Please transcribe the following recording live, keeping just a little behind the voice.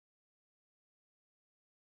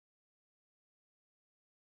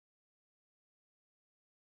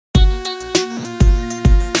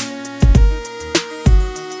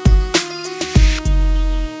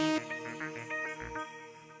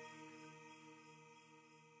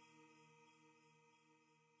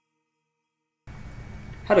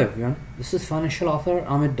Hello everyone, this is financial author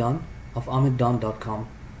Ahmed Dawn of ahmeddawn.com.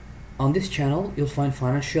 On this channel, you'll find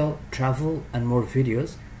financial, travel and more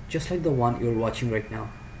videos just like the one you're watching right now.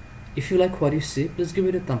 If you like what you see, please give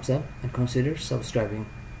it a thumbs up and consider subscribing.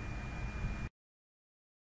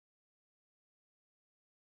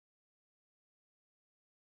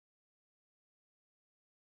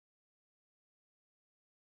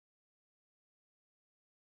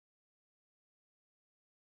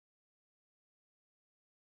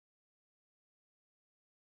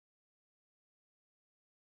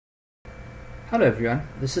 Hello everyone,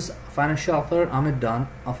 this is financial author Ahmed Dawn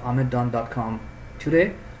of ahmeddawn.com.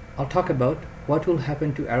 Today, I'll talk about what will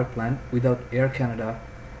happen to Aeroplan without Air Canada.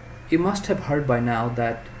 You must have heard by now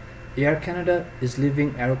that Air Canada is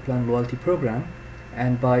leaving Aeroplan loyalty program,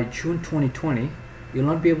 and by June 2020, you'll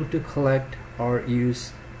not be able to collect or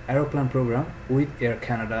use Aeroplan program with Air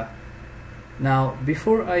Canada. Now,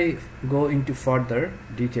 before I go into further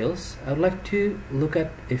details, I'd like to look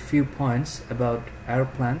at a few points about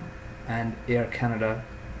Aeroplan and Air Canada.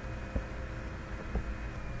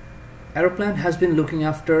 Aeroplan has been looking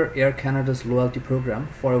after Air Canada's loyalty program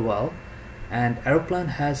for a while, and Aeroplan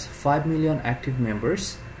has 5 million active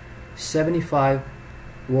members, 75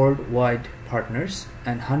 worldwide partners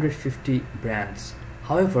and 150 brands.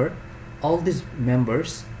 However, all these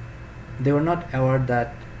members, they were not aware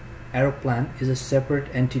that Aeroplan is a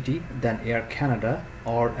separate entity than Air Canada,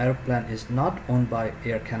 or Aeroplan is not owned by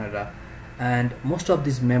Air Canada. And most of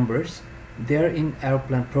these members, they're in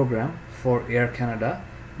Aeroplan program for Air Canada,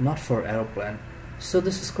 not for Aeroplan. So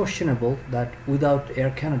this is questionable that without Air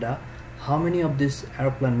Canada, how many of these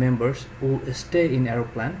Aeroplan members will stay in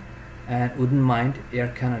Aeroplan and wouldn't mind Air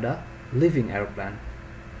Canada leaving Aeroplan.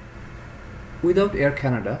 Without Air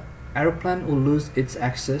Canada, Aeroplan will lose its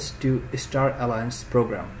access to Star Alliance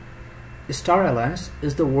program. Star Alliance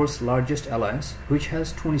is the world's largest alliance, which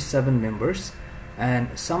has 27 members, and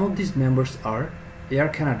some of these members are Air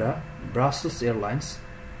Canada, Brussels Airlines,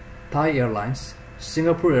 Thai Airlines,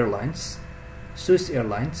 Singapore Airlines, Swiss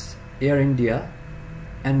Airlines, Air India,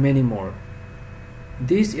 and many more.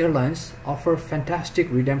 These airlines offer fantastic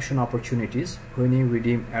redemption opportunities when you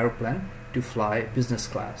redeem Aeroplan to fly business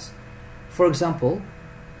class. For example,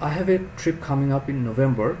 I have a trip coming up in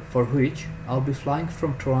November for which I'll be flying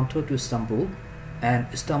from Toronto to Istanbul and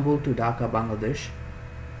Istanbul to Dhaka, Bangladesh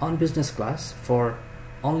on business class for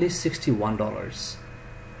only $61.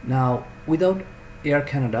 Now, without Air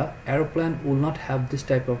Canada, Aeroplan will not have this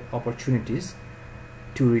type of opportunities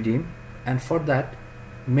to redeem, and for that,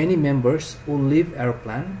 many members will leave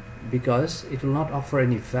Aeroplan because it will not offer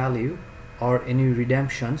any value or any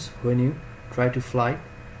redemptions when you try to fly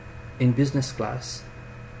in business class.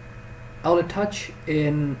 I will attach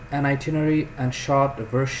in an itinerary and short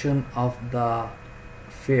version of the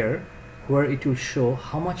fare where it will show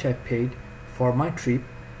how much I paid for my trip,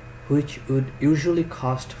 which would usually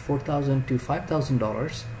cost $4,000 to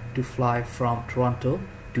 $5,000 to fly from Toronto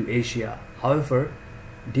to Asia. However,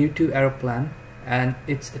 due to Aeroplan and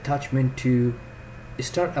its attachment to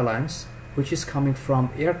Star Alliance, which is coming from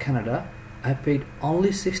Air Canada, I paid only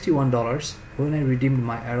 $61 when I redeemed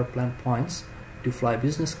my Aeroplan points to fly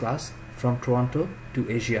business class from Toronto to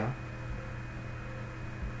Asia.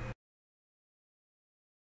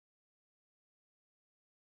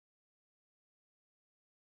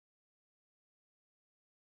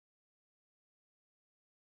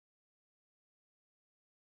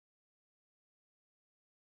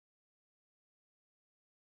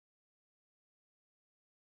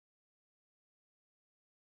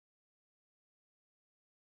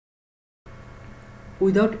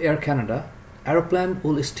 Without Air Canada, Aeroplan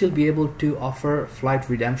will still be able to offer flight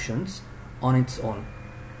redemptions on its own.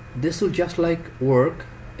 This will just like work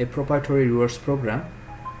a proprietary rewards program,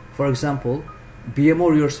 for example, BMO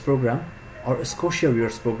rewards program or Scotia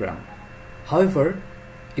rewards program. However,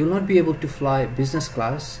 you will not be able to fly business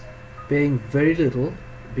class paying very little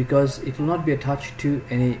because it will not be attached to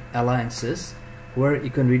any alliances where you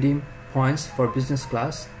can redeem points for business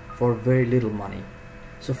class for very little money.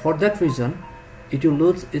 So for that reason, it will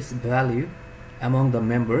lose its value among the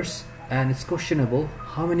members, and it's questionable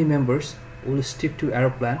how many members will stick to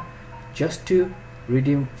Aeroplan just to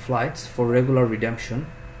redeem flights for regular redemption,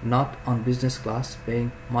 not on business class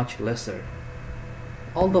paying much lesser.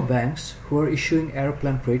 All the banks who are issuing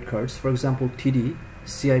Aeroplan credit cards, for example TD,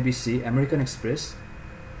 CIBC, American Express,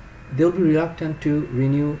 they'll be reluctant to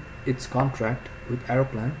renew its contract with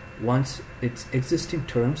Aeroplan once its existing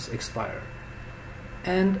terms expire.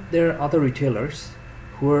 And there are other retailers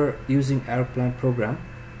who are using Aeroplan program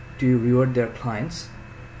to reward their clients,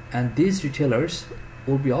 and these retailers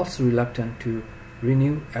will be also reluctant to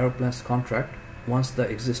renew Aeroplan's contract once the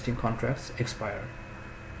existing contracts expire.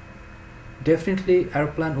 Definitely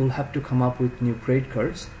Aeroplan will have to come up with new credit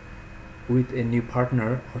cards with a new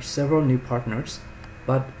partner or several new partners,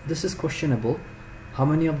 but this is questionable how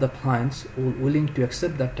many of the clients will willing to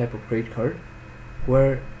accept that type of credit card,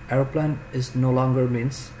 where Aeroplan is no longer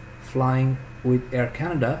means flying with Air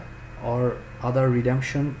Canada or other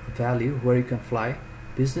redemption value where you can fly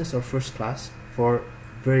business or first class for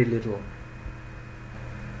very little.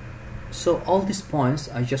 So all these points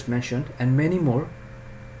I just mentioned and many more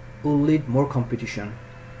will lead more competition.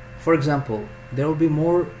 For example, there will be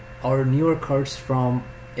more or newer cards from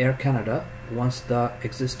Air Canada once the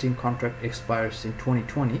existing contract expires in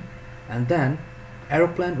 2020, and then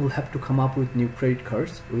Aeroplan will have to come up with new credit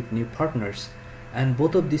cards with new partners, and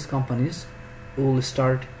both of these companies will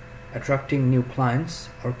start attracting new clients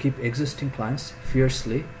or keep existing clients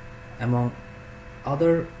fiercely among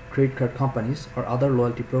other credit card companies or other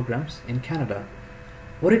loyalty programs in Canada.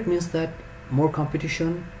 What it means that more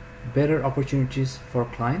competition, better opportunities for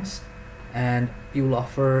clients, and you'll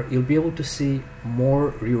be able to see more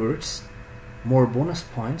rewards, more bonus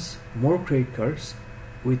points, more credit cards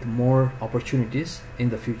with more opportunities in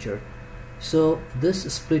the future. So this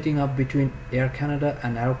splitting up between Air Canada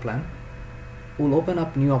and Aeroplan will open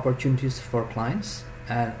up new opportunities for clients,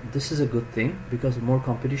 and this is a good thing because more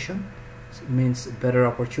competition means better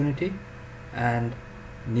opportunity and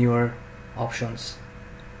newer options.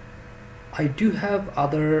 I do have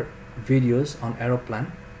other videos on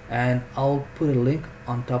Aeroplan, and I'll put a link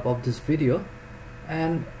on top of this video,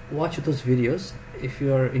 and watch those videos if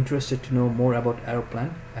you are interested to know more about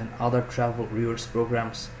Aeroplan and other travel rewards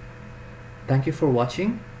programs. Thank you for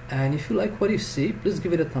watching, and if you like what you see, please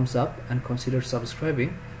give it a thumbs up and consider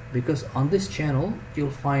subscribing, because on this channel you'll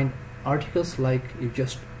find articles like you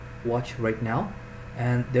just watched right now,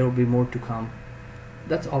 and there will be more to come.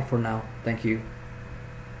 That's all for now. Thank you.